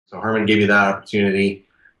So Herman gave me that opportunity.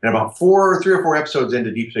 And about 3 or 4 episodes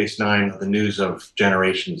into Deep Space Nine, the news of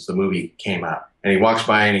Generations, the movie, came out. And he walks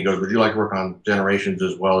by and he goes, "Would you like to work on Generations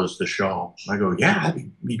as well as the show?" I go, "Yeah,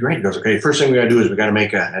 that'd be great." He goes, "Okay, first thing we got to do is we got to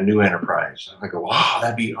make a new Enterprise." I go, "Wow,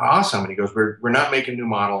 that'd be awesome." And he goes, We're not making a new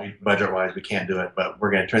model. Budget-wise, we can't do it, but we're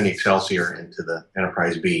going to turn the Excelsior into the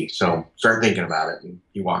Enterprise B. So start thinking about it." And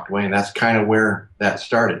he walked away, and that's kind of where that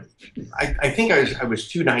started. I think I was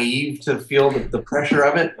too naive to feel the pressure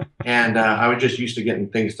of it, and I was just used to getting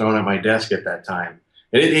things thrown at my desk at that time.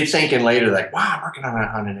 It sank in later, like, wow, I'm working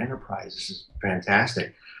on an Enterprise. This is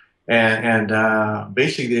fantastic. And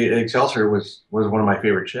basically, the Excelsior was one of my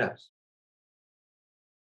favorite ships.